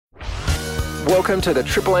Welcome to the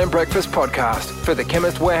Triple M Breakfast Podcast for the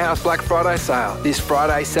Chemist Warehouse Black Friday sale. This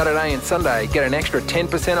Friday, Saturday and Sunday, get an extra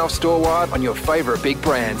 10% off store-wide on your favourite big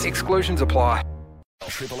brands. Exclusions apply.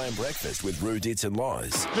 Triple M Breakfast with Rue Dits and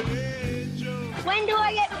Loz. When do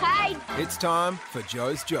I get paid? It's time for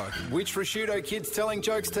Joe's Joke. Which prosciutto kid's telling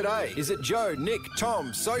jokes today? Is it Joe, Nick,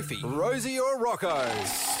 Tom, Sophie, Rosie or Rocco?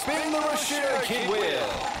 Spin the prosciutto kid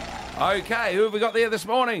wheel. Okay, who have we got there this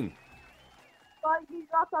morning? Rosie,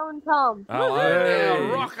 Rocco and Tom. Hello Hey.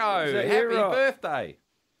 now, Rocco. Is that Happy you, Rock? birthday.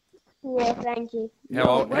 Yeah, thank you. How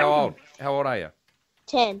old are you?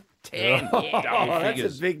 10. 10. Oh, Yeah, that's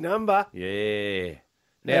figures. a big number. Yeah.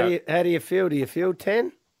 How Now, do you feel? Do you feel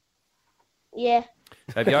 10? Yeah.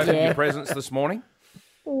 have you opened your presents this morning?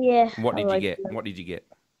 Yeah. What did I you like get? them. What did you get?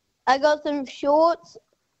 I got some shorts,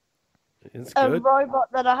 It's a good.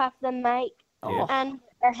 robot that I have to make, Yeah. and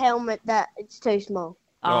a helmet that it's too small.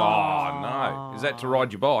 Oh, no. Is that to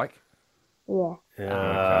ride your bike? Yeah.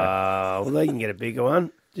 Well, they can get a bigger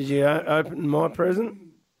one. Did you open my present?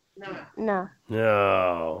 No.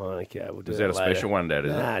 No. Okay, we'll do Is it that a later. special one, Dad?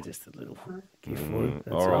 Is Nah, just a little gift one.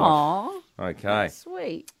 That's all right. all. Aw, it? Okay. that's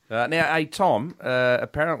sweet. Now, hey, Tom,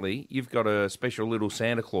 apparently you've got a special little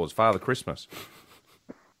Santa Claus, Father Christmas.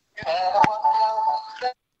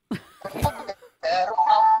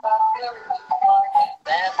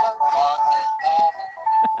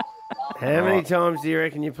 How many times do you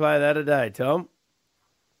reckon you play that a day, Tom?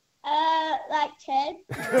 Like 10.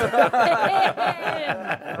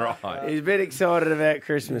 Right. He's a bit excited about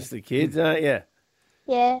Christmas, the kids, aren't you?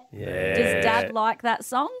 Yeah. Yeah. Does Dad like that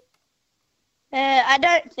song? I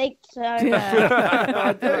don't think so.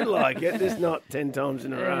 I do like it, just not 10 times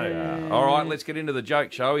in a row. All right, let's get into the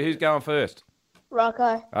joke, shall we? Who's going first?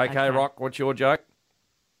 Rocco. Okay, Rock, what's your joke?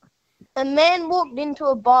 A man walked into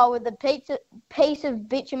a bar with a piece of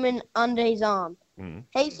bitumen under his arm.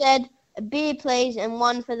 He said, "A beer, please, and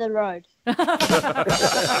one for the road." That's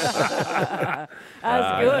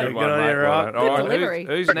good. Good on you, Rock. All right, delivery.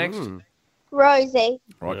 who's next? Rosie,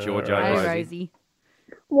 Right, your joke, Hey, Rosie. Rosie.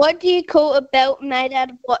 what do you call a belt made out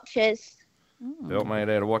of watches? Belt made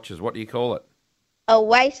out of watches. What do you call it? A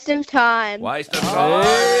waste of time. Waste of time.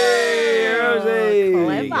 Hey, Rosie. There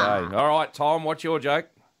you Clever. go. All right, Tom, what's your joke?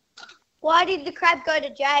 Why did the crab go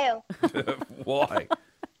to jail? Why?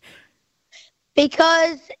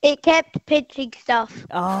 Because it kept pitching stuff.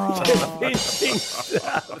 Oh, Pinchy.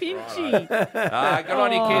 pinchy. Good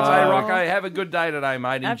on you, kids. Hey, Rocco, have a good day today,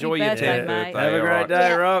 mate. Happy Enjoy your birthday, 10th mate. birthday. Have a all great right. day,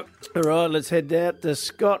 Yeah. Rock. All right, let's head out to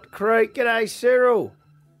Scott Creek. G'day, Cyril.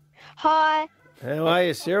 Hi, How are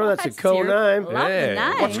you, Cyril? That's a That's cool Cyril. name. Love the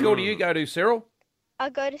name. What school do you go to, Cyril? I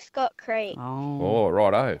go to Scott Creek. Oh. Oh,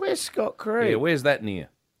 righto. Where's Scott Creek? Yeah, where's that near?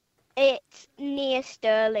 It's near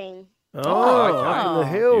Sterling. Oh, okay. up in the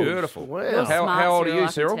hills. Beautiful. Wow. You're How smart, old are you, I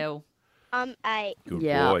can Cyril? tell. I'm 8. Good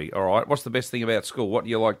Yeah. boy. All right. What's the best thing about school? What do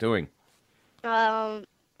you like doing?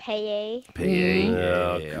 PE. PE.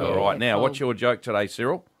 Oh, Yeah. cool. All right. Now, Cool. what's your joke today,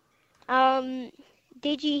 Cyril?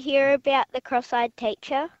 Did you hear about the cross-eyed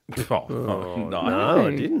teacher? Oh, Oh, no. no,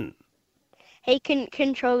 I didn't. He couldn't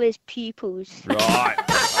control his pupils. Right. Okay.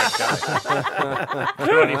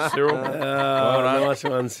 Good on you, Cyril. Oh, done. nice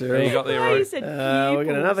one, There you Cyril. got there, Oh, you Ruth. said We've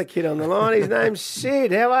got another pupils. kid on the line. His name's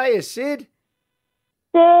Sid. How are you, Sid?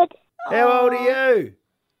 Good. How old are you?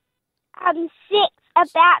 I'm 6,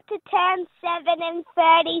 about to turn 7 in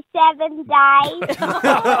 37 days.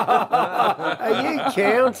 Are you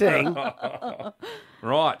counting?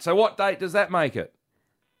 Right. So, what date does that make it?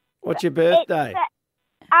 What's your birthday?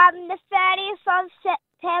 The 30th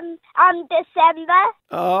of December.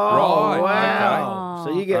 Oh, Right, wow.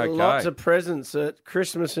 okay. So you get Okay. lots of presents at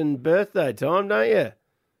Christmas and birthday time, don't you?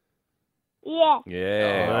 Yeah.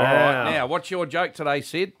 Yeah. Oh, All right. wow. Now, what's your joke today,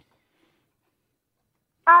 Sid?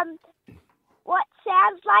 What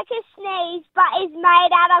sounds like a sneeze but is made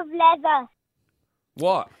out of leather?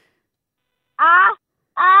 What?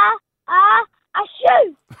 A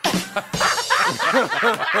shoe.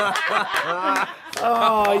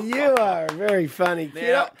 Oh, you are a very funny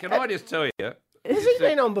kid. Now, can I just tell you? Has he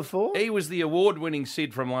been on before? He was the award-winning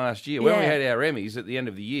Sid from last year. When we Yeah. had our Emmys at the end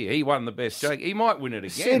of the year, he won the best joke. He might win it again.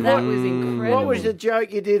 Sid, That was incredible. What was the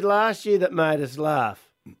joke you did last year that made us laugh?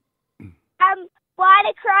 Why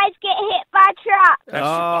do crows get hit by trucks?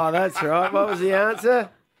 Oh, that's right. What was the answer?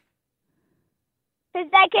 Because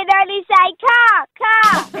they can only say car.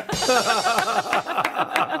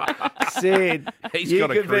 Sid, He's you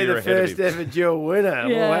got a could be career the ahead of first him. ever dual winner.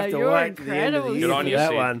 We'll Yeah, have to you're wait to the end of the incredible, year Good on for you, that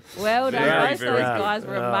Sid. one. Well done. Very, Both very those good. guys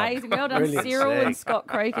were Oh, amazing. Well done, brilliant Cyril and sick. Scott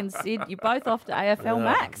Creek and Sid. You're both off to AFL Oh,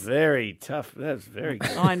 Max. very tough. That's very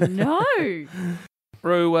good. I know.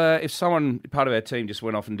 Roo, if someone, part of our team, just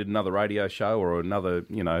went off and did another radio show or another,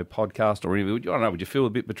 podcast or anything, I don't know, would you feel a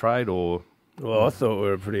bit betrayed or... Well, I thought we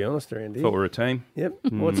were pretty honest around here. Thought we were a team? Yep.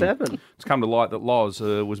 What's happened? It's come to light that Loz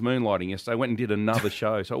was moonlighting yesterday, went and did another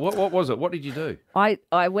show. So what was it? What did you do? I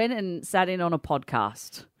went and sat in on a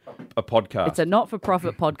podcast. A podcast? It's a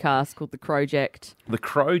not-for-profit podcast called The Crowject. The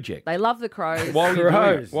Crowject? They love the crows. Why were you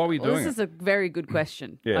doing it? Why were you doing This is a very good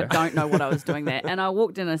question. Yeah. I don't know what I was doing there. And I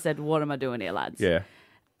walked in and I said, what am I doing here, lads? Yeah.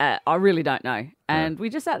 I really don't know. And we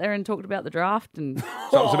just sat there and talked about the draft. And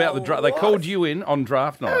So it was about the draft. They called you in on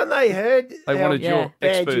draft night. Haven't they heard They how wanted your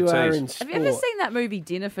bad you are in expertise. have you ever seen that movie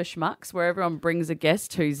Dinner for Schmucks where everyone brings a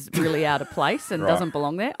guest who's really out of place and Right. doesn't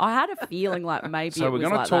belong there? I had a feeling like maybe So it we're was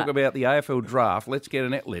going to like talk that. about the AFL draft. Let's get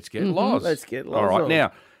Loz. Let's get Loz All right.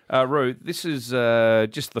 on. Now, Roo, this is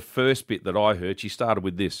just the first bit that I heard. She started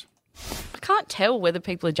with this. I can't tell whether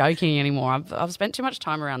people are joking anymore. I've spent too much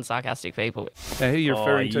time around sarcastic people. Now, who are you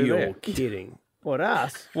referring to you're there? kidding. What,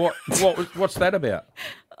 us? What's that about?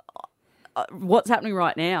 What's happening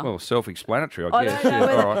right now? Well, self-explanatory, I I guess. don't know Yeah,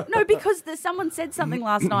 whether, all right. No, because someone said something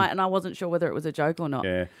last night and I wasn't sure whether it was a joke or not.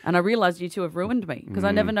 Yeah. And I realised you two have ruined me because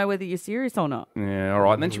I never know whether you're serious or not. Yeah, all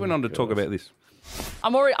right. And then she went on to talk about this.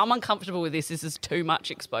 I'm uncomfortable with this. This is too much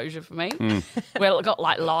exposure for me. Well, it got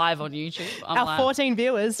live on YouTube. I'm Our like, 14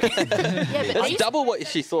 viewers. yeah, but That's double what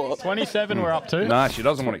she thought. 27 we're up to. No, she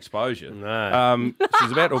doesn't want exposure. No.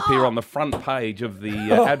 She's about to appear on the front page of the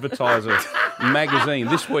Advertiser magazine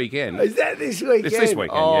this weekend. Is that this weekend? It's this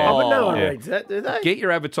weekend, Oh, yeah. but no one Yeah. reads that, do they? Get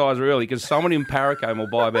your Advertiser early because someone in Paracombe will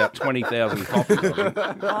buy about 20,000 copies of it.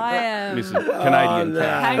 I am This is Canadian no.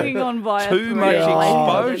 cash. hanging on by a Too thread, much ladies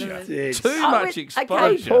and exposure. gentlemen. It's- Too Oh, much okay.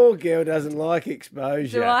 exposure. Poor girl doesn't like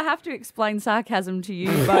exposure. Do I have to explain sarcasm to you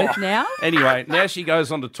both now? Anyway, now she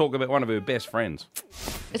goes on to talk about one of her best friends.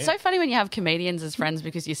 it's so funny when you have comedians as friends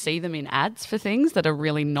because you see them in ads for things that are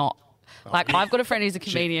really not. Like, I've got a friend who's a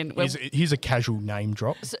comedian. Here's a casual name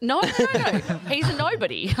drop. No. He's a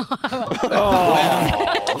nobody.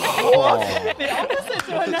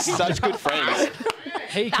 Such good friends.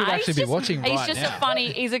 He could Nah, actually he's be just- watching He's right just now.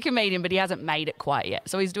 he's a comedian, but he hasn't made it quite yet.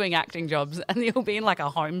 So he's doing acting jobs and he'll be in like a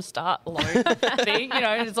home start loan thing,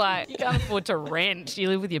 and it's like, you can't afford to rent. You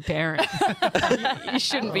live with your parents. You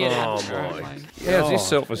shouldn't be an actor. How's his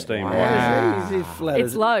self-esteem, right? He's flat It's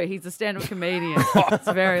as low. He's a stand-up comedian.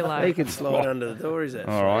 It's very low. He could slide under the door, is that?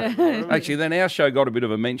 All right. Actually, then our show got a bit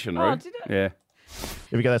of a mention, Oh, Roo. did it? Yeah.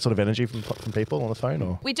 Have you get that sort of energy from people on the phone,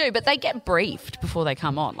 or? We do, but they get briefed before they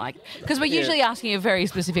come on, like, because we're usually asking a very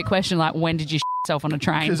specific question, like, when did you yourself on a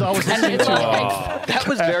train? 'Cause I was And listening it's to like, That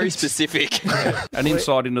was very specific. An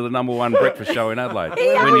insight into the number one breakfast show in Adelaide.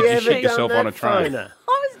 Yeah, When we did you have shit done yourself on a that train? phoner?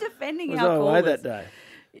 I was defending Was our I away callers. that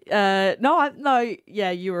day? No,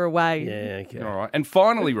 yeah, you were away. Yeah, okay. All right. And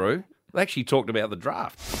finally, Roo, they actually talked about the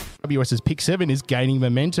draft. WS's pick 7 is gaining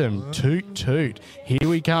momentum. Toot, toot. Here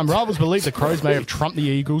we come. Rivals believe the Crows may have trumped the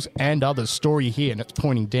Eagles and others. Story here, and it's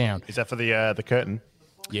pointing down. Is that for the curtain?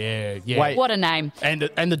 Yeah, yeah. Wait. what a name. And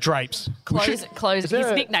the drapes. Close. Is His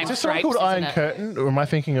there nickname's is there something Drapes, called Iron isn't it? Curtain, or am I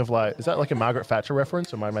thinking of is that like a Margaret Thatcher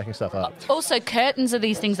reference, or am I making stuff up? Also, curtains are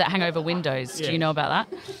these things that hang over windows. Do you know about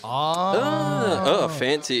that? Oh,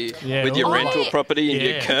 fancy. Yeah, With your all right. rental property and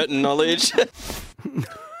your Yeah. curtain knowledge.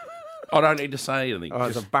 I don't need to say anything. Oh,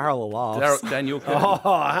 it's a barrel of laughs. Daniel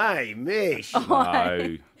Oh, hey, Mish.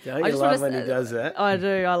 No. Don't you just love wanna when he say- does that? I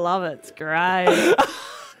do. I love it. It's great.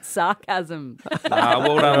 Sarcasm.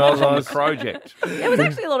 Well done, Loz, on the project. It was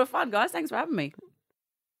actually a lot of fun, guys. Thanks for having me.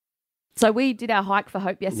 So we did our hike for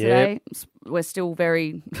hope yesterday. We're still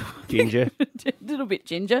very Ginger. a little bit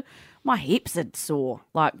ginger. My hips are sore.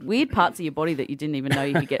 Like weird parts of your body that you didn't even know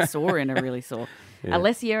you could get sore in are really sore.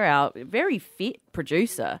 Alessia, our very fit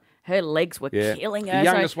producer, her legs were killing her. The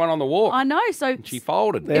youngest one on the walk. I know. So She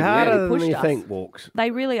folded. They're It harder really than pushed you us. think, walks.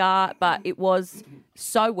 They really are, but it was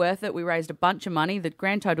so worth it. We raised a bunch of money. The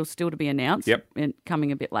grand total's still to be announced. Yep. And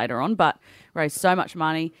coming a bit later on, but raised so much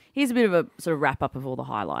money. Here's a bit of a sort of wrap up of all the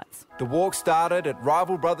highlights. The walk started at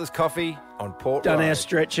Rival Brothers Coffee on Port Done Road. our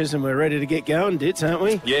stretches and we're ready to get going, Dits, aren't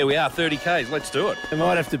we? Yeah, we are. 30 Ks. Let's do it. I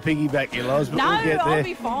might have to piggyback you, Loz, but No, we'll get I'll there.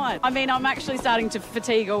 be fine. I mean, I'm actually starting to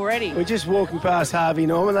fatigue already. We're just walking past Harvey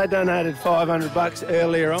Norman. They donated $500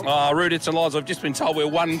 earlier on. Oh, Rude, it's and Loz. I've just been told we're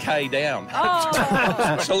 1K down.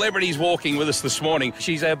 Oh. Celebrity's walking with us this morning.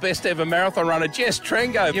 She's our best ever marathon runner, Jess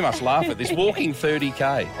Trengo. You must laugh at this. Walking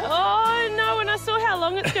 30K. Oh, no, when I saw how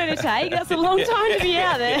long it's going to take, that's a long time to be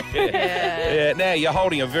out there. Yeah, now you're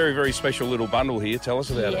holding a very, very special little bundle here. Tell us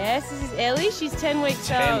about it. Yes, this is Ellie. She's 10 weeks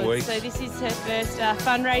 10 old. weeks. So this is her first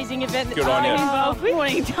fundraising event that Good on I'm you. involved with.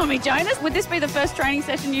 Morning, Tommy Jonas. Would this be the first training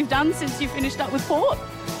session you've done since you finished up with Port?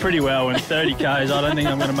 pretty well in 30 Ks. I don't think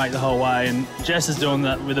I'm going to make the whole way. And Jess is doing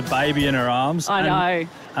that with a baby in her arms. I know.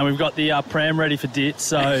 And we've got the pram ready for ditch,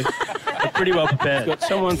 so we're pretty well prepared. Got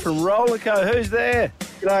someone from Rollerco. Who's there?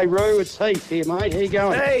 G'day, Roo. It's Heath here, mate. How you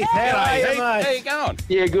going? Heath, how are you, mate? How you going?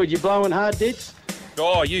 Yeah, good. You blowing hard dits?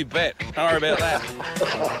 Oh, you bet. Don't worry about that.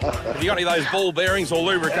 Have you got any of those ball bearings or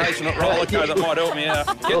lubrication at Rollerco that might help me out?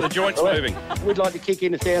 Get the joints moving. We'd like to kick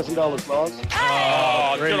in $1,000, guys.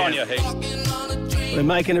 Oh, good on you, Heath. We're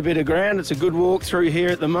making a bit of ground. It's a good walk through here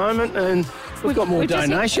at the moment, and we've got more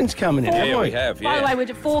donations coming in, haven't we? we have, By the way, we're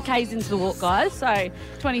 4Ks into the walk, guys, so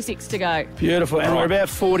 26 to go. Beautiful, and we're about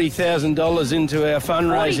 $40,000 into our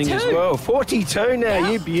fundraising 42. as well. 42 now,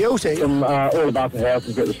 you beauty. From all about the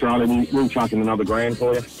house at Australia, we'll chuck in another grand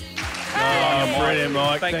for you. Oh, brilliant,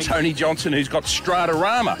 Mike. Thank Tony Johnson, who's got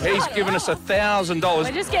Stratorama. He's given us $1,000. We're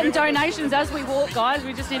just getting donations as we walk, guys.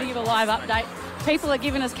 We just need to give a live update. People are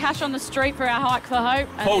giving us cash on the street for our hike for hope.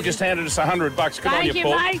 Paul just handed us $100. Good on Thank you,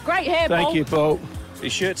 Paul. mate. Great hair, Paul. Thank you, Paul.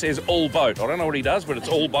 His shirt says all boat. I don't know what he does, but it's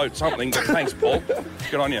all boat something. But thanks, Paul.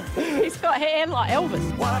 Good on you. He's got hair like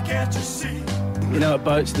Elvis. Why can't you see? You know what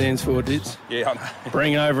boat stands for, Dits? Yeah, I know.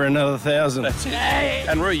 Bring over another 1,000. That's it.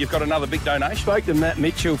 And Roo, you've got another big donation. Spoke to Matt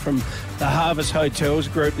Mitchell from the Harvest Hotels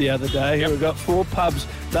group the other day. We've got 4 pubs.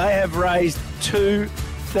 They have raised $2,000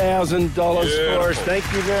 for us. Thank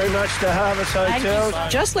you very much to Harvest Hotels.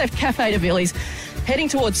 Just left Cafe de Villiers, heading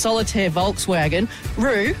towards Solitaire Volkswagen.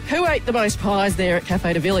 Roo, who ate the most pies there at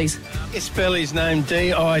Cafe de Villiers? You spell his name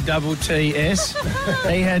D-I-T-T-S.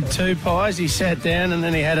 He had 2 pies. He sat down and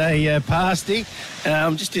then he had a pasty.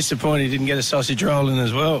 I'm just disappointed he didn't get a sausage roll in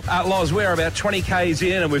as well. Loz, we're about 20 Ks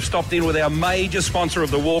in and we've stopped in with our major sponsor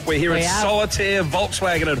of the walk. We're here at Solitaire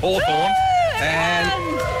Volkswagen at Hawthorn. And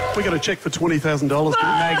we got a cheque for $20,000.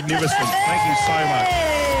 Magnificent. Thank you so much.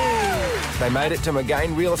 They made it to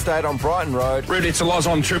McGain Real Estate on Brighton Road. Rude, it's a Loz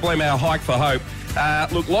on Triple M, our hike for hope.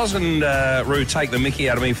 Look, Loz and Roo take the mickey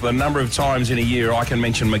out of me for the number of times in a year I can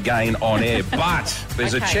mention McGain on air. But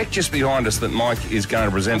there's a cheque just behind us that Mike is going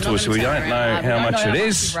to present to us. We don't know how much it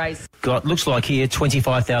is. Got, looks like here,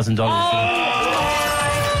 $25,000.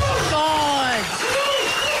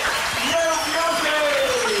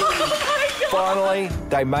 Finally,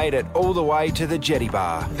 they made it all the way to the Jetty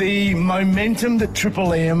Bar. The momentum that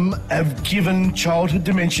Triple M have given childhood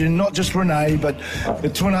dementia, not just Renee, but the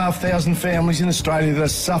 2,500 families in Australia that are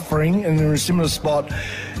suffering and are in a similar spot,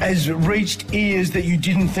 has reached ears that you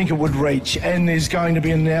didn't think it would reach. And there's going to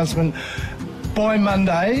be an announcement by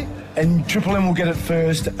Monday, and Triple M will get it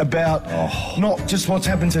first, about not just what's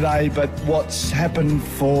happened today, but what's happened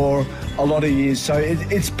for a lot of years. So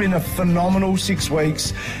it's been a phenomenal 6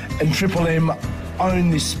 weeks, and Triple M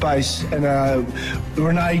own this space, and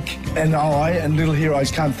Renee and I and Little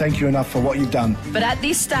Heroes can't thank you enough for what you've done. But at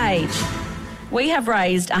this stage, we have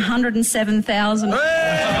raised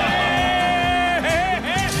 $107,000.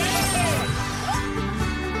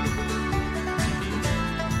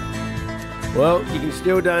 Well, you can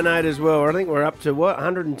still donate as well. I think we're up to,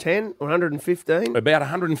 110 or 115? About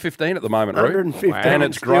 115 at the moment, Roo. 115. And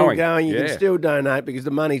it's still growing. You can still donate because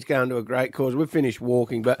the money's going to a great cause. We've finished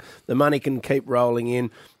walking, but the money can keep rolling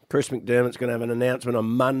in. Chris McDermott's going to have an announcement on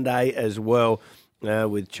Monday as well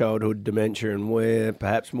with childhood dementia and where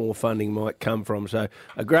perhaps more funding might come from. So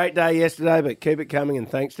a great day yesterday, but keep it coming, and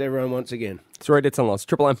thanks to everyone once again. It's Roo Dits and Loz,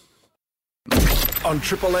 Triple M. On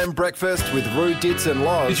Triple M Breakfast with Roo, Dits and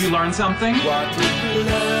Loz. Did you learn something? What did we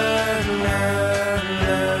learn?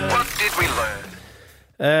 What did we learn?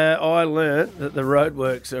 I learnt that the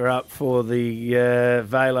roadworks are up for the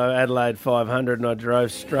Velo Adelaide 500, and I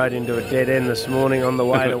drove straight into a dead end this morning on the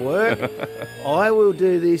way to work. I will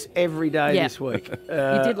do this every day this week. You did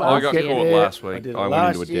last year. I got caught last week. I did it I went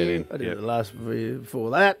last into a dead year. end. I did it the last year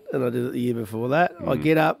before that, and I did it the year before that. I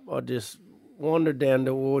get up, I just wander down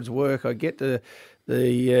towards work. I get to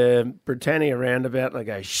the Britannia roundabout, and I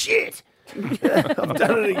go, shit! I've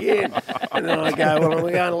done it again. And then I go, well, am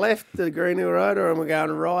I going left to Greenhill Road, or am I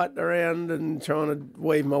going right around and trying to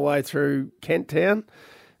weave my way through Kent Town?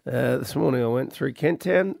 This morning I went through Kent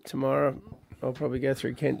Town. Tomorrow I'll probably go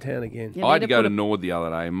through Kent Town again. I had to go to Nord the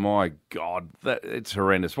other day. My God, it's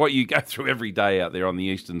horrendous. What you go through every day out there on the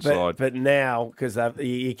eastern side. But now, because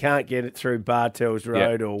you can't get it through Bartels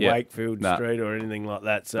Road or Wakefield Street or anything like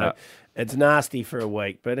that. So it's nasty for a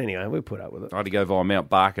week. But anyway, we put up with it. I had to go via Mount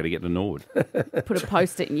Barker to get to Nord. Put a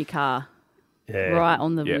post-it in your car. Right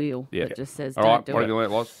on the wheel that just says All don't right, do what it. have you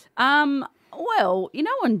learnt, Loz? Well, you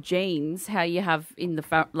know on jeans how you have in the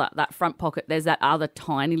front, like that front pocket, there's that other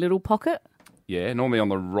tiny little pocket? Yeah, normally on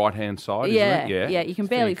the right-hand side, Yeah, isn't it? yeah, you can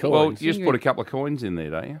barely fit Well, your you just finger put a in. couple of coins in there,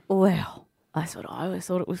 don't you? Well, I always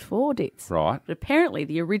thought it was for Dits. Right. But apparently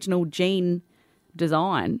the original Gene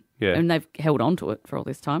design, Yeah. and they've held on to it for all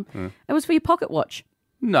this time, it was for your pocket watch.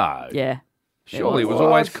 No. Yeah. Surely it was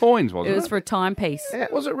always coins, wasn't it? It was for a timepiece.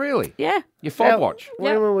 Was it really? Yeah. Your fob watch.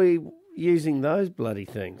 When were we using those bloody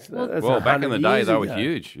things? That's Well, back in 100 the day, years they were ago.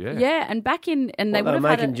 huge. Yeah. Yeah, and back in, and they Well, would they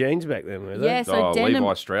have were had making jeans back then, were they? Yeah, so denim.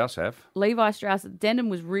 Levi Strauss have. Levi Strauss, denim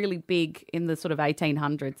was really big in the sort of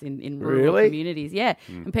 1800s in rural Really? communities. Yeah,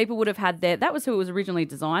 and people would have had that was who it was originally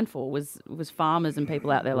designed for, was farmers and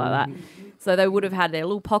people out there like that. So they would have had their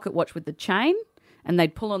little pocket watch with the chain, and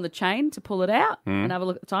they'd pull on the chain to pull it out and have a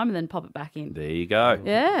look at the time and then pop it back in. There you go.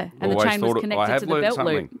 Yeah, and the Always chain was thought I connected have to the learned belt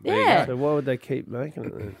something. loop. There you Yeah. So why would they keep making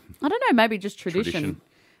it then? I don't know, maybe just tradition.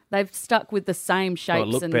 They've stuck with the same shapes. Well, it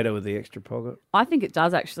look and better with the extra pocket. I think it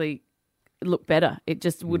does actually look better. It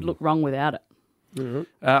just would look wrong without it.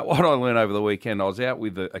 What I learned over the weekend, I was out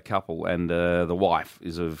with a couple, and the wife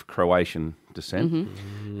is of Croatian descent,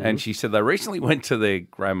 and she said they recently went to their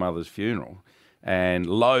grandmother's funeral, and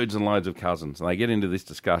loads of cousins, and they get into this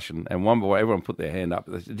discussion, and one by everyone put their hand up.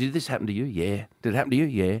 They said, "Did this happen to you? Yeah. Did it happen to you?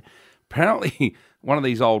 Yeah." Apparently, one of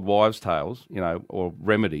these old wives' tales, or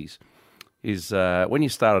remedies, is when you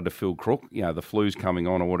started to feel crook, the flu's coming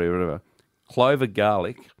on or whatever, clove of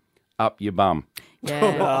garlic up your bum.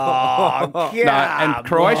 Yeah. Oh, No, and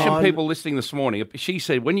Croatian people listening this morning, she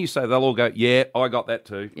said, when you say, they'll all go, yeah, I got that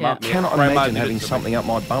too. Yeah. Cannot imagine having something up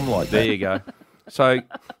my bum like that. There you go. So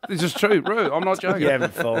this is true, Roo. I'm not joking. You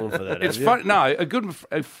haven't fallen for that, It's have you? funny. No, a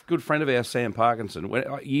good friend of ours, Sam Parkinson,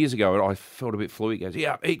 years ago, I felt a bit flu. He goes,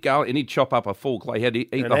 "Yeah, eat garlic," and he'd chop up a full clay. He had to eat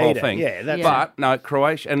And the whole eat it. thing. Yeah, that's but no,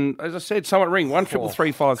 Croatian. And as I said, someone ring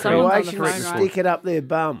 13353. Croatians stick it up their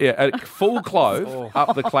bum. Yeah, a full clove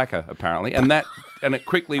up the clacker apparently, and it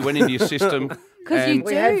quickly went into your system. Because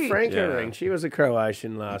We had Franca ring. She was a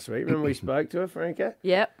Croatian last week. Remember we spoke to her, Franca?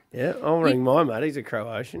 Yep. Yeah, I'll ring my mate. He's a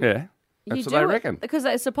Croatian. Yeah. That's what they reckon. Because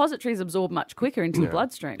the suppositories absorb much quicker into your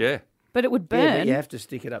bloodstream. Yeah. But it would burn. Yeah, but you have to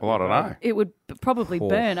stick it up. Well, I don't know. It would probably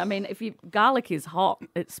burn. I mean, garlic is hot,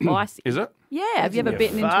 it's spicy. Is it? Yeah. Have you ever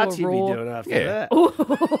bitten into farts a you'd raw? be doing after Yeah. that.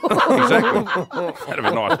 Exactly. That'd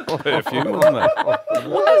be nice perfume, wouldn't it?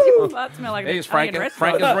 Why does your fart smell like Here's an Italian Franca.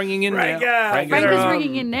 restaurant? Franca's ringing in now. Franca's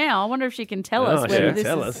ringing in now. I wonder if she can tell us whether she'll this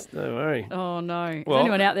tell is... us. Don't worry. Oh, no. Is Well-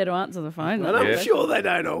 anyone out there to answer the phone? And I'm sure they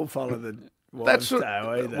don't all follow the wives' tale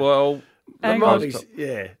either. Well, There Hang might on. be,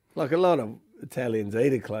 yeah, like a lot of Italians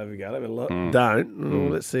eat a clover garlic, but a lot don't. Well,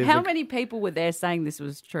 let's see. How many people were there saying this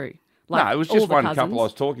was true? Like, no, it was all just the one cousins? couple I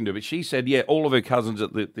was talking to, but she said, yeah, all of her cousins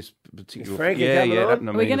at this particular... Franca yeah, coming on? happened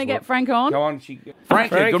to Are we me going to as get well. Franca on? Go on. Franca, good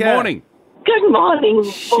Franca. morning. Good morning,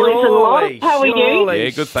 boys and lot. How are you? Surely, Yeah,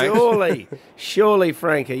 good, thanks. surely,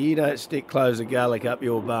 Franca, you don't stick cloves of garlic up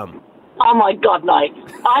your bum. Oh my God, no!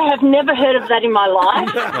 I have never heard of that in my life,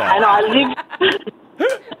 and I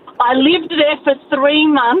lived there for 3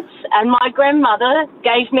 months, and my grandmother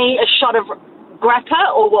gave me a shot of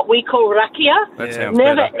grappa, or what we call rakia. That sounds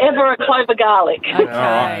Never, better. ever a clove of garlic. Okay. All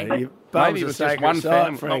right, you Maybe bums it are was just sacred one site,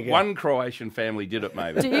 family. Franca. One Croatian family did it,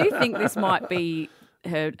 maybe. Do you think this might be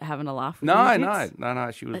her having a laugh with No, you no, kids?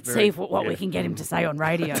 no. She was Let's very... see what we can get him to say on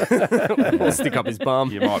radio. Stick up his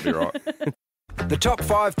bum. You might be right. The top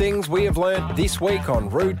 5 things we have learnt this week on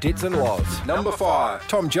Rude Dits and Loz. Number 5.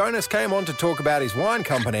 Tom Jonas came on to talk about his wine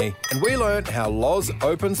company, and we learnt how Loz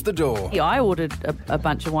opens the door. Yeah, I ordered a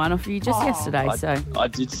bunch of wine off you just yesterday, so... I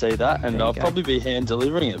did see that, and There you I'll go. probably be hand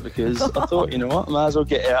delivering it because I thought, you know what, might as well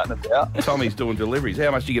get out and about. Tommy's doing deliveries. How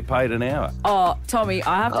much do you get paid an hour? Oh, Tommy,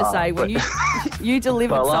 I have to say, when you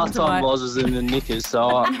delivered Well, some last to time my... Loz was in the knickers, so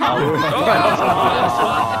Oh,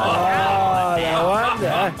 no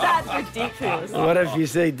wonder. That's ridiculous. What if you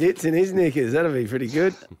see Dits in his knickers? That'll be pretty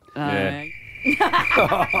good. Yeah.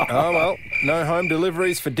 Oh, well, no home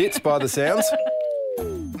deliveries for Dits by the sounds.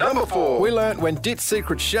 Number 4. We learnt when Dit's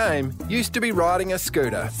secret shame used to be riding a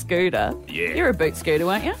scooter. Scooter? Yeah. You're a boot scooter,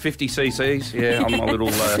 weren't you? 50 cc's, yeah, on my little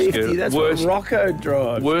 50, scooter. that's what Rocco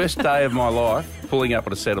drives. Worst day of my life, pulling up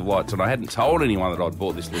at a set of lights, and I hadn't told anyone that I'd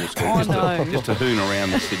bought this little scooter just to hoon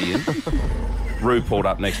around the city in. Roo pulled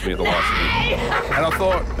up next to me at the lights, and I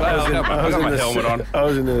thought, well, I got my helmet on. I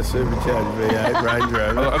was in a supercharged V8 Range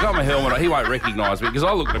Rover. I got my helmet on. He won't recognise me because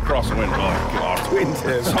I looked across and went, oh, God. Twin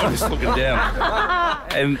turbo. So I'm just looking down.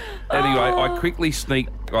 And anyway, I quickly sneak.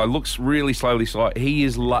 I look really slowly.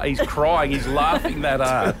 He's crying. He's laughing that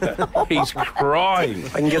hard. He's crying.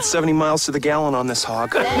 I can get 70 miles to the gallon on this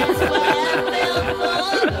hog.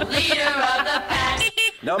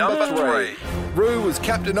 Number 3. Roo was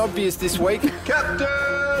Captain Obvious this week. Captain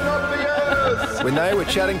Obvious! When they were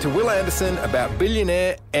chatting to Will Anderson about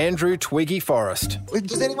billionaire Andrew Twiggy Forrest.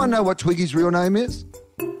 Does anyone know what Twiggy's real name is?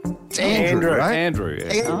 Andrew, right? Andrew,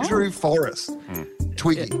 yeah. Andrew Forrest.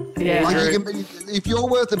 Twiggy. Yeah. Like you can, if you're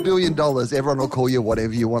worth $1 billion, everyone will call you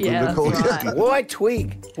whatever you want them to call you. Why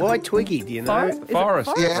Twig? Why Twiggy? Do you know?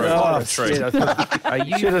 Forest. Yeah, Forest tree. Shit,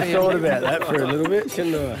 I should have thought about that for a little bit,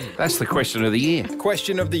 shouldn't I? That's the question of the year.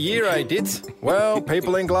 Question of the year, eh, Dits? Well,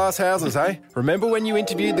 people in glass houses, eh? Remember when you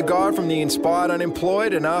interviewed the guy from the Inspired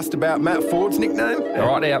Unemployed and asked about Matt Ford's nickname? All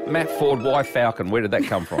right, now, Matt Ford, why Falcon? Where did that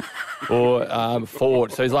come from? Or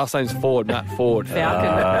Ford. So his last name's Ford, Matt Ford. Falcon.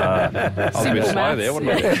 I was a bit slow there,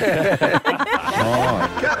 wasn't I?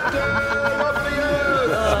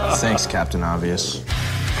 Thanks, Captain Obvious.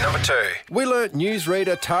 Number 2. We learnt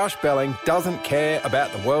newsreader Tash Belling doesn't care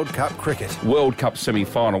about the World Cup cricket. World Cup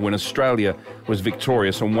semi-final when Australia was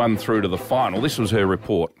victorious and won through to the final. This was her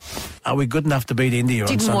report. Are we good enough to beat India on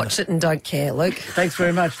Didn't Sunday? watch it and don't care, Luke. Thanks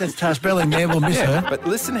very much. That's Tash Belling there. We'll miss her. But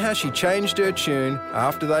listen how she changed her tune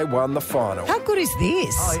after they won the final. How good is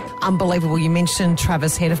this? Unbelievable. You mentioned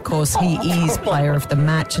Travis Head, of course. He is player of the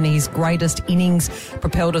match, and his greatest innings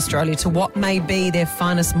propelled Australia to what may be their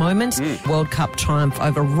finest moment. World Cup triumph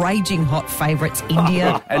over raging hot favourites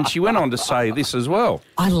India. And she went on to say this as well.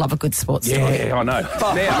 I love a good sports story. Yeah, I know.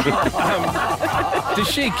 Now, does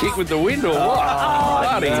she kick with the wind or what?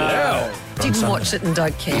 Bloody hell. Didn't watch it and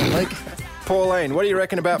don't care, Luke. Pauline, what do you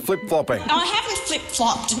reckon about flip-flopping? I haven't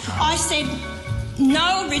flip-flopped. I said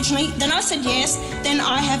no originally, then I said yes, then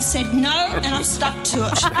I have said no, and I've stuck to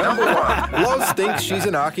it. Number 1. Loz thinks she's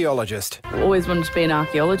an archaeologist. Always wanted to be an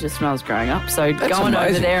archaeologist when I was growing up, so That's going over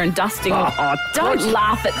amazing. there and dusting... don't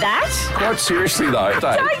laugh at that. Quite seriously, though,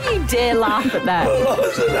 Dave. Don't you dare laugh at that.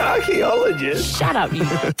 Loz an archaeologist. Shut up, you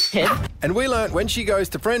head. And we learnt when she goes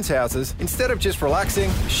to friends' houses, instead of just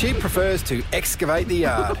relaxing, she prefers to excavate the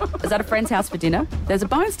yard. I was at a friend's house for dinner. There's a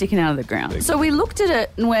bone sticking out of the ground. So we looked at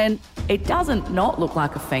it and went, it doesn't not look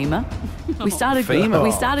like a femur. We started Femur?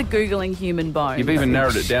 we started Googling human bones. You've even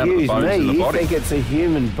narrowed it down to the bones in the you body. think it's a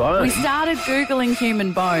human bone? We started Googling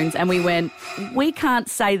human bones and we went, we can't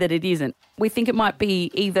say that it isn't. We think it might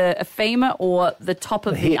be either a femur or the top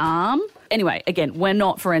of the arm. Anyway, again, we're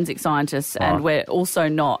not forensic scientists and we're also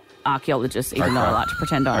not archaeologists, even though I like to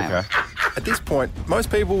pretend I am. At this point,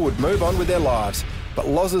 most people would move on with their lives. But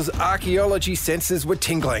Loz's archaeology senses were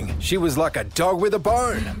tingling. She was like a dog with a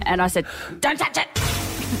bone. And I said, don't touch it.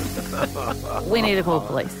 We need to call the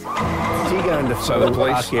police. She going to the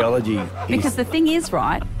police archaeology. Because the thing is,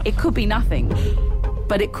 right, it could be nothing,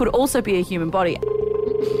 but it could also be a human body.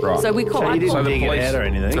 Right. So we called. So you didn't So the dig police- it out or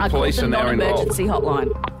anything? the I police called the are now involved. non-emergency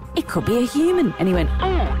hotline. It could be a human. And he went,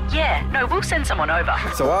 oh, yeah, no, we'll send someone over.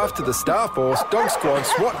 So after the Staff Force, Dog Squad,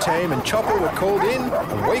 SWAT team and Chopper were called in,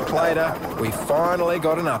 a week later, we finally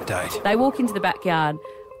got an update. They walk into the backyard.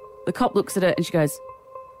 The cop looks at it and she goes,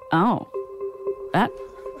 oh, that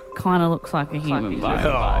kind of looks like a human bone.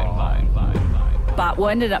 But what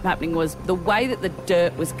ended up happening was the way that the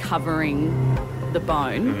dirt was covering the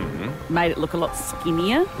bone made it look a lot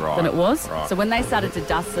skinnier than it was. Right. So when they started to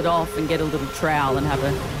dust it off and get a little trowel and have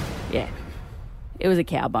it was a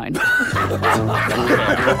cow bone.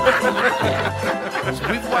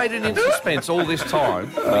 We've waited in suspense all this time.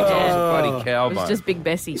 We told us a bloody cow It was bone. just Big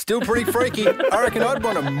Bessie. Still pretty freaky. I reckon I'd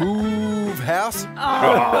want to move house.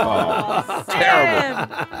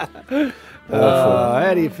 Terrible.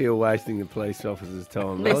 How do you feel wasting the police officer's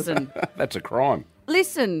time, Loz? Listen, That's a crime.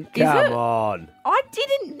 listen. Is Come it? on. I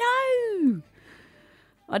didn't know.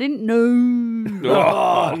 I didn't know.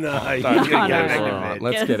 Oh, no. You Don't gotta get go us back to wrong. bed.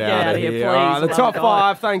 Let's Get get out out of of here, here. please. All right, the Oh, top God.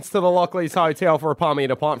 5, thanks to the Lockleys Hotel for a palmy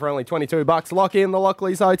and a pint for only $22. Lock in the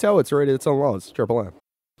Lockleys Hotel. It's ready. It's on Loz. Triple M.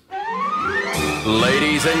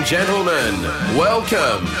 Ladies and gentlemen,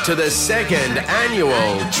 welcome to the 2nd annual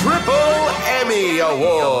Triple Emmy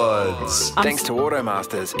Awards. Thanks to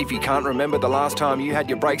Automasters. If you can't remember the last time you had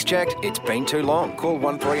your brakes checked, it's been too long. Call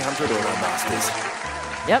 1300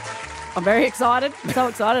 Automasters. Yep. I'm very excited. I'm so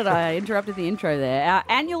excited I interrupted the intro there. Our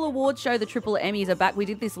annual awards show, the Triple Emmys, are back. We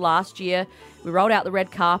did this last year. We rolled out the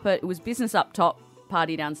red carpet. It was business up top,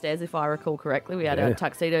 party downstairs, if I recall correctly. We had our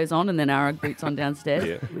tuxedos on and then our Ugg boots on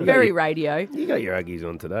downstairs. Very radio. You got your Uggies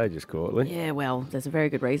on today, just quietly. Yeah, well, there's a very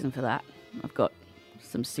good reason for that. I've got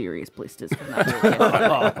some serious blisters from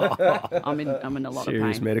that. I'm in a lot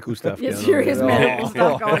Serious of pain. medical stuff Yeah, going on. serious medical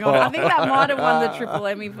stuff going on. I think that might have won the Triple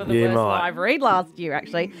Emmy for the Yeah, worst might. live read last year,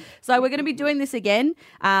 actually. So we're going to be doing this again.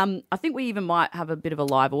 I think we even might have a bit of a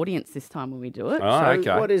live audience this time when we do it.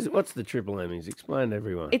 What's the Triple Emmys? Explain to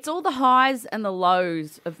everyone. It's all the highs and the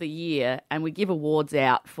lows of the year, and we give awards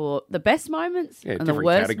out for the best moments and the different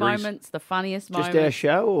worst categories. moments, the funniest Just moments. our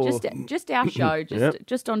show, or Just our show, Yep.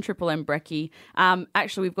 just on Triple M Brekkie.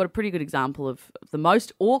 Actually, we've got a pretty good example of the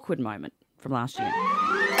most awkward moment from last year.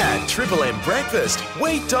 At Triple M Breakfast,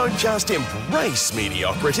 we don't just embrace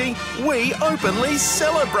mediocrity, we openly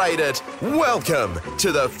celebrate it. Welcome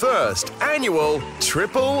to the first annual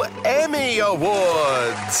Triple Emmy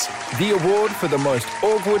Awards. The award for the most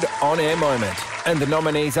awkward on-air moment. And the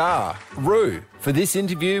nominees are Roo for this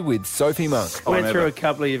interview with Sophie Monk. I went through a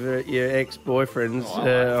couple of your ex-boyfriends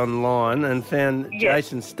online and found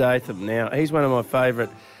Jason Statham. Now, he's one of my favourite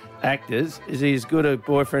actors. Is he as good a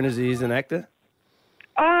boyfriend as he is an actor?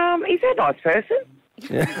 He's a nice person.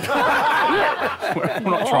 We're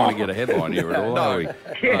not trying to get a headline here at all, are we?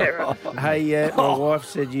 Hey, my wife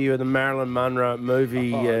said you were the Marilyn Monroe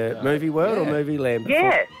movie world or movie land?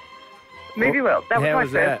 Yeah. Movie world. That was How my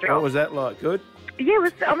was first that? job. What was that like? Good? Yeah,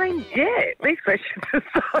 these questions are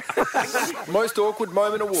Most awkward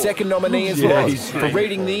moment award. Second nominee is Yeah, Loz he's for great.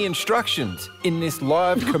 reading the instructions in this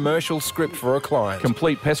live commercial script for a client.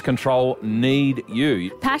 Complete pest control need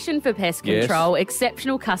you. Passion for pest Yes. control,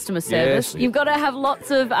 exceptional customer service. Yes. You've got to have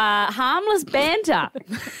lots of harmless banter.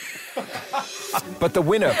 But the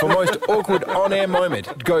winner for most awkward on-air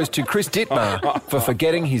moment goes to Chris Dittmar for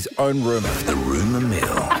forgetting his own rumour. The rumour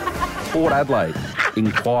mill. Port Adelaide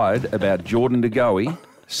inquired about Jordan De Goey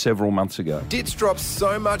several months ago. Ditz drops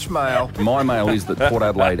so much mail. My mail is that Port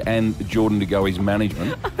Adelaide and Jordan De Goey's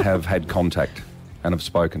management have had contact and have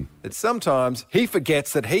spoken. That sometimes he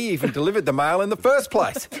forgets that he even delivered the mail in the first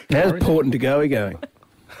place. How's Port and De Goey going?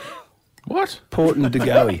 What? Port and De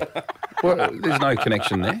Goey. Well, there's no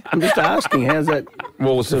connection there. I'm just asking, how's that?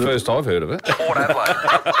 Well, it's the first I've heard of it. Port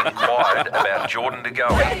Adelaide inquired about Jordan De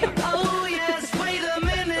Goey.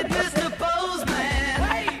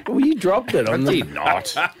 Well, you dropped it on I did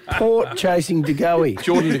not. Port chasing De Goey.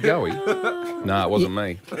 Jordan De Goey? No, it wasn't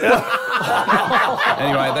me.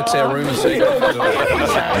 Anyway, that's our rumour secret.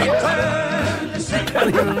 I can't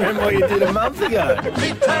even remember what you did a month ago.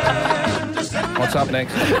 What's up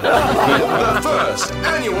next? The first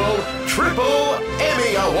annual Triple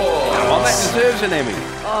Emmy Awards. Oh, that deserves an Emmy.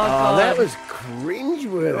 Oh, that was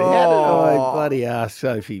cringeworthy. How did I bloody ask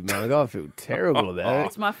Sophie Monk? I feel terrible about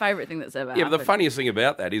It's my favourite thing that's ever Yeah, but happened. the funniest thing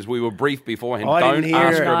about that is we were briefed beforehand. I Don't didn't hear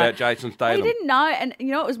ask it. her about Jason We Statham. didn't know, and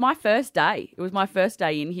you know, it was my first day. It was my first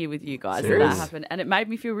day in here with you guys Serious? that happened, and it made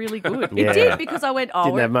me feel really good. Yeah. It did, because I went,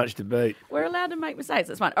 Didn't have much to beat. we're allowed to make mistakes.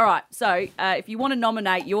 That's fine. All right, so if you want to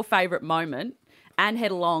nominate your favourite moment and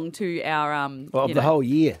head along to our Well, you the know, whole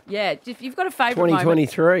year. Yeah, if you've got a favourite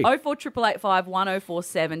 2023. moment, 04885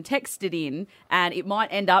 1047, text it in, and it might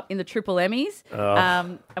end up in the Triple Emmys. Oh.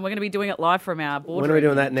 And we're going to be doing it live from our boardroom. When are we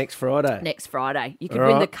doing that next Friday? Next Friday. You could All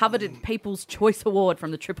win right. the coveted People's Choice Award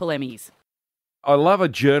from the Triple Emmys. I love a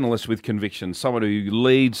journalist with conviction, someone who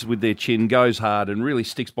leads with their chin, goes hard and really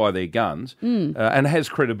sticks by their guns and has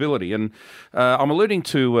credibility. And I'm alluding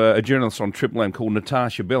to a journalist on Triple M called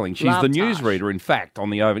Natasha Belling. She's Love the Tash. newsreader, in fact, on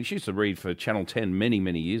the Oven. She used to read for Channel 10 many,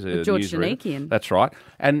 many years. With George newsreader. Shanikian. That's right.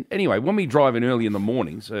 And anyway, when we drive in early in the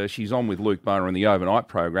mornings, she's on with Luke Boner in the overnight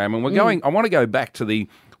program. And we're going, I want to go back to the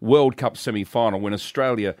World Cup semi-final when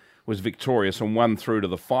Australia was victorious and won through to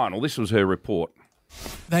the final. This was her report.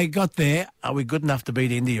 They got there. Are we good enough to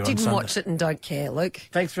beat India on Didn't Sunday? watch it and don't care, Luke.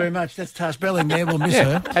 Thanks very much. That's Tash Belling there. We'll miss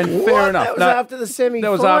her. And fair enough. That was No, after the semi-final.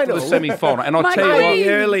 That was after the semi-final. And I'll Mate, tell you Maybe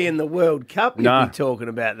what. early in the World Cup you'd No. be talking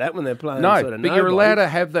about that when they're playing No, sort of but you're nobody. allowed to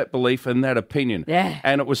have that belief and that opinion. Yeah.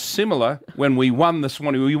 And it was similar when we won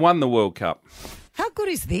we won the World Cup. How good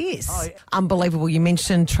is this? Unbelievable. You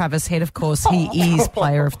mentioned Travis Head, of course. He is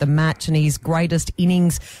player of the match, and his greatest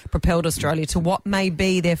innings propelled Australia to what may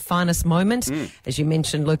be their finest moment. As you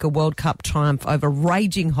mentioned, Luke, a World Cup triumph over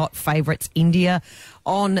raging hot favourites India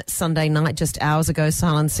on Sunday night, just hours ago,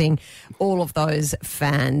 silencing all of those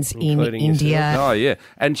fans in Including India. Oh, yeah.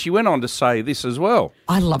 And she went on to say this as well.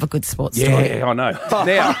 I love a good sports story. Yeah, I know.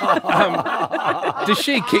 Now, does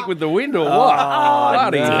she kick with the wind or what?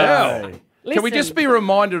 Bloody no. hell. Can we Listen. just be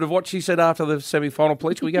reminded of what she said after the semi-final,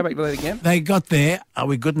 please? Can we go back to that again? They got there. Are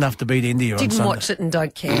we good enough to beat India on Didn't Sunday? watch it and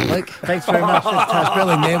don't care, Luke. Thanks very much. That's Tash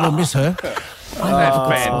Belling there. We'll miss her. That's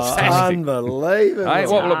fantastic. Unbelievable. Hey,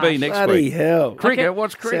 what will it be next Bloody week? hell. Cricket?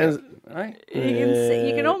 What's cricket? Sounds- Hey?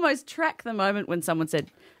 You can almost track the moment when someone said,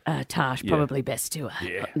 Tash, probably best to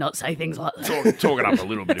not say things like that. Talking up a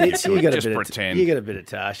little bit. If you could. Just pretend. You got a bit of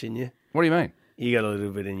Tash in you. What do you mean? You got a little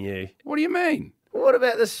bit in you. What do you mean? What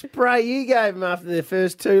about the spray you gave them after their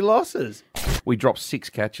first two losses? We dropped 6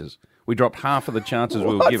 catches. We dropped half of the chances we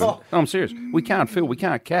were What? given. No, I'm serious. We can't fill. We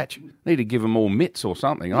can't catch. Need to give them all mitts or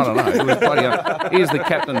something. I don't know. It was bloody, here's the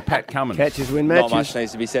captain, Pat Cummins. Catches win Not matches. much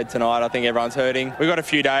needs to be said tonight. I think everyone's hurting. We've got a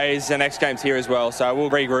few days. The next game's here as well, so we'll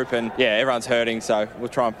regroup and, everyone's hurting, so we'll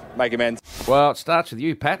try and make amends. Well, it starts with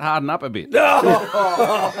you, Pat. Harden up a bit. This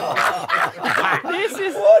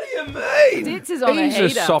is what do you mean? Ditz is on He's a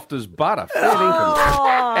heater. as soft as butter. Fair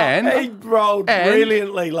dinkum. And he bowled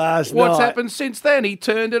brilliantly last what's night. happened since then? He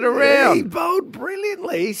turned it around. He bowled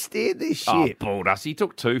brilliantly. He steered this Oh, ship. balled us. He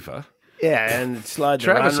took two for. Yeah, and slowed the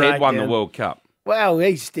Travis run Head rate won down. the World Cup. Well,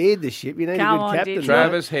 he steered the ship. You need Come a good on, captain. Ditz.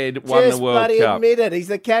 Travis Head won Just the World bloody Cup. admit it. He's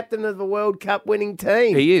the captain of the World Cup winning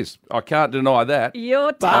team. He is. I can't deny that. You're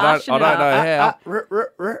I touching don't know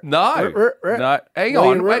how. No. Hang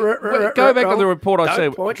on. Wait, go back to the report I Don't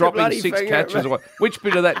said, point your dropping bloody 6 finger at catches. me. Which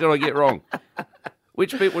bit of that did I get wrong?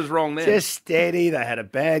 Which bit was wrong there? Just steady. They had a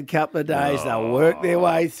bad couple of days. They'll work their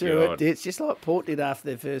way through God. it. It's just like Port did after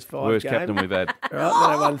their first 5 Worst games. captain we've had. Right, then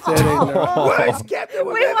they won 13 in a row. Worst captain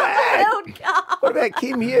we've ever had. What about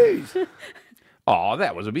Kim Hughes? Oh,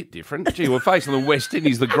 that was a bit different. Gee, we're facing the West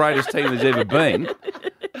Indies, the greatest team there's ever been.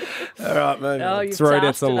 All right, move on. It's Roo,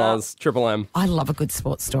 Ditz and Loz. Triple M. I love a good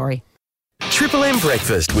sports story. Triple M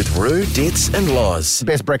Breakfast with Roo, Ditz and Loz.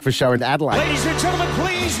 Best breakfast show in Adelaide. Ladies and gentlemen,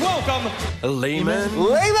 please welcome Lehman.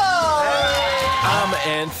 I'm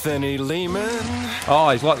Anthony Lehman. Oh,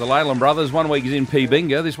 he's like the Leyland brothers. One week he's in P.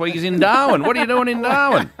 Binga, this week he's in Darwin. What are you doing in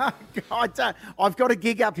Darwin? I've got a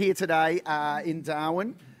gig up here today in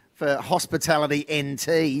Darwin for Hospitality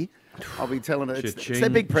NT. I'll be telling it. It's their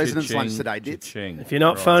big president's lunch today, Ditz. If you're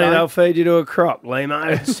not funny, they'll feed you to a croc,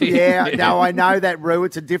 Limo. Yeah, no, I know that, Roo.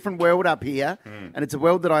 It's a different world up here, and it's a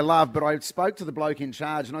world that I love. But I spoke to the bloke in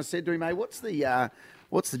charge, and I said to him, "Mate, what's the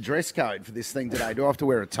dress code for this thing today? Do I have to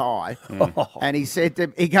wear a tie?" And he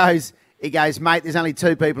said, he goes, "Mate, there's only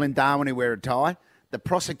 2 people in Darwin who wear a tie: the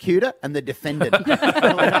prosecutor and the defendant." Okay.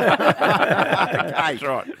 That's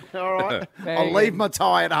right. All right. Very I'll good. leave my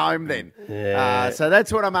tie at home then. Yeah. So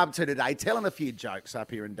that's what I'm up to today, telling a few jokes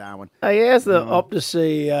up here in Darwin. Hey, how's the Optus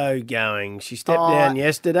CEO going? She stepped down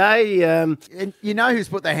yesterday. And you know who's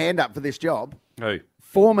put their hand up for this job? Who?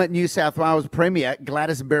 Former New South Wales Premier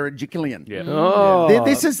Gladys Berejiklian. Yeah. Oh.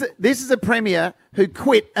 This is a Premier who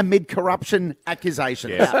quit amid corruption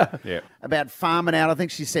accusations about farming out. I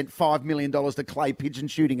think she sent $5 million to Clay Pigeon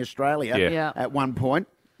Shooting Australia at one point.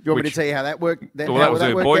 Do you want me to tell you how that worked? Well, that was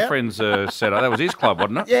her boyfriend's setup. That was his club,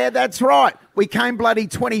 wasn't it? Yeah, that's right. We came bloody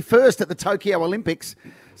 21st at the Tokyo Olympics.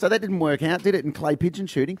 So that didn't work out, did it, in clay pigeon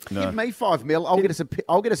shooting? No. Give me $5 million.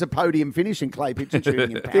 I'll get us a podium finish in clay pigeon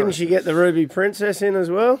shooting in Paris. Didn't she get the Ruby Princess in as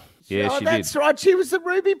well? Yeah, she did. That's right. She was the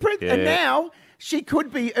Ruby Princess. Yeah. And now she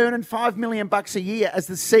could be earning $5 million a year as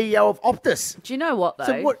the CEO of Optus. Do you know what, though?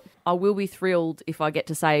 So what? I will be thrilled if I get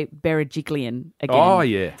to say Berejiklian again. Oh,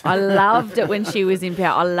 yeah. I loved it when she was in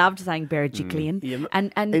power. I loved saying Berejiklian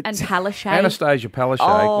and Palaszczuk. Anastasia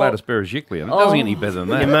Palaszczuk, Gladys Berejiklian. It doesn't get any better than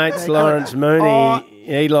that. Your mate's Lawrence Mooney,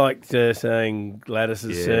 he liked saying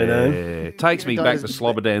Gladys's surname. It takes me back to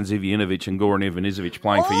Slobodan Zivjinovic and Goran Ivanisevic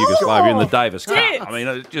playing for Yugoslavia in the Davis Cup. I mean,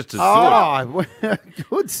 it's just as good.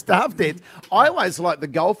 Good stuff, Dad. I always liked the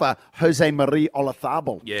golfer Jose Maria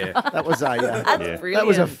Olazabal. Yeah. That was a That's that was a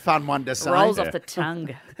brilliant. fun one to say. Rolls off the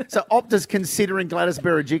tongue. So Optus considering Gladys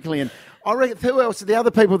Berejiklian. I reckon who else? The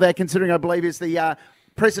other people they're considering, I believe, is the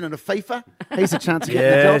president of FIFA. He's a chance to get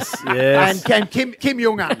the job. Yes. And Kim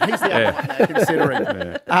Jong-un. He's the other one they're considering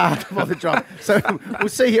for the job. So we'll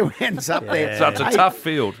see who ends up there. So it's a tough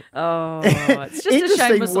field. Oh, it's just a shame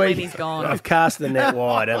Interesting Mussolini's week. gone. I've cast the net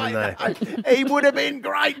wide, haven't they? He would have been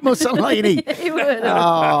great, Mussolini. He would.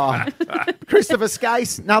 Oh, Christopher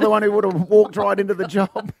Skase, another one who would have walked right into the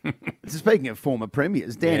job. Speaking of former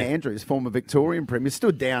premiers, Dan Andrews, former Victorian premier,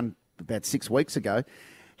 stood down about 6 weeks ago.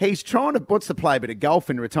 He's trying to wants to play a bit of golf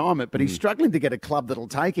in retirement, but he's struggling to get a club that'll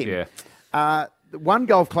take him. Yeah. One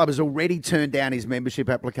golf club has already turned down his membership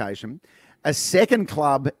application. A second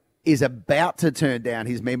club is about to turn down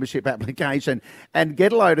his membership application. And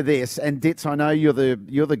get a load of this. And Ditz, I know you're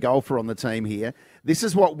the golfer on the team here. This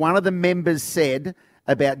is what one of the members said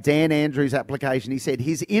about Dan Andrews' application. He said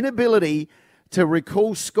his inability to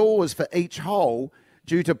recall scores for each hole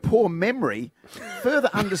due to poor memory further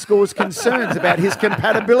underscores concerns about his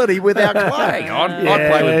compatibility with our club. Hang on. I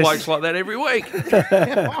play with blokes like that every week.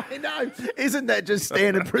 I know. Isn't that just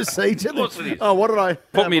standard procedure? Of course it is. Oh, what did I...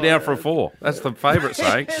 Put me down for a 4. That's the favourite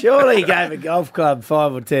saying. Surely he gave a golf club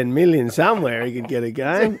 5 or 10 million somewhere he could get a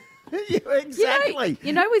game. Exactly.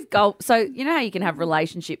 You know, with golf, so you know how you can have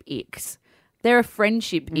relationship icks? There are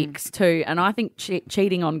friendship icks too, and I think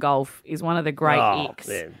cheating on golf is one of the great icks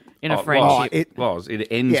in a friendship. It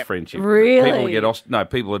ends friendship. Really? People get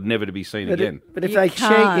people are never to be seen again. But if You they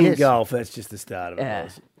can't. cheat in golf, that's just the start of it. Yeah.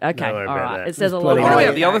 Don't Okay, worry all about right. that. It says a There's lot plenty What more of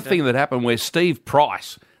about the other thing that happened where Steve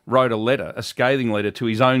Price, wrote a scathing letter to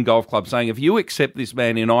his own golf club saying, if you accept this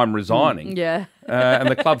man in, I'm resigning. Yeah. And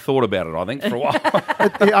the club thought about it, I think, for a while.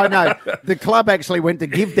 I know. The club actually went to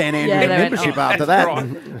give Dan Andrew a membership after that.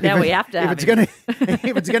 Right. Now we have to have him.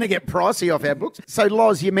 If it's going to get pricey off our books. So,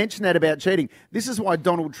 Loz, you mentioned that about cheating. This is why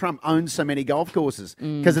Donald Trump owns so many golf courses,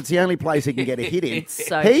 because it's the only place he can get a hit in. It's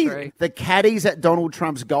so true. The caddies at Donald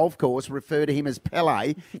Trump's golf course refer to him as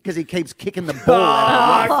Pele because he keeps kicking the ball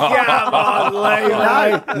out of the Come on,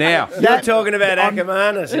 Leo. Now, You're talking about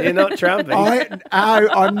Ackermanis. You're not Trumping.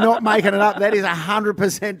 I'm not making it up. That is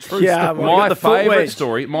 100% true. Yeah, story. well, my the foot favourite wedge.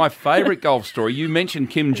 story, my favourite golf story, you mentioned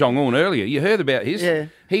Kim Jong-un earlier. You heard about his? Yeah.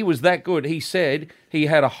 He was that good. He said he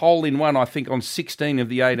had a hole in one, I think, on 16 of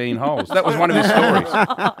the 18 holes. That was one of his stories.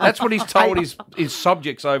 That's what he's told his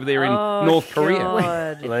subjects over there in North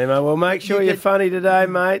Korea. Limo, well, make sure you're funny today,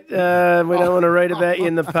 mate. We don't want to read about you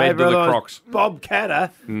in the Fed paper. to the Otherwise, crocs. Bob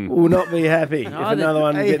Catter will not be happy if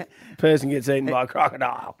another person gets eaten by a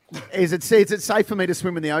crocodile. Is it safe for me to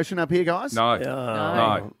swim in the ocean up here, guys?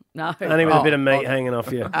 No. No. Only with a bit of meat hanging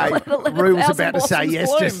off you. Hey, Rue was about to say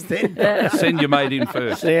yes just then. Send your mate in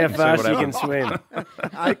first. See how See fast what you can happens. swim.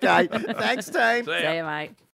 Okay. Thanks, team. See you, mate.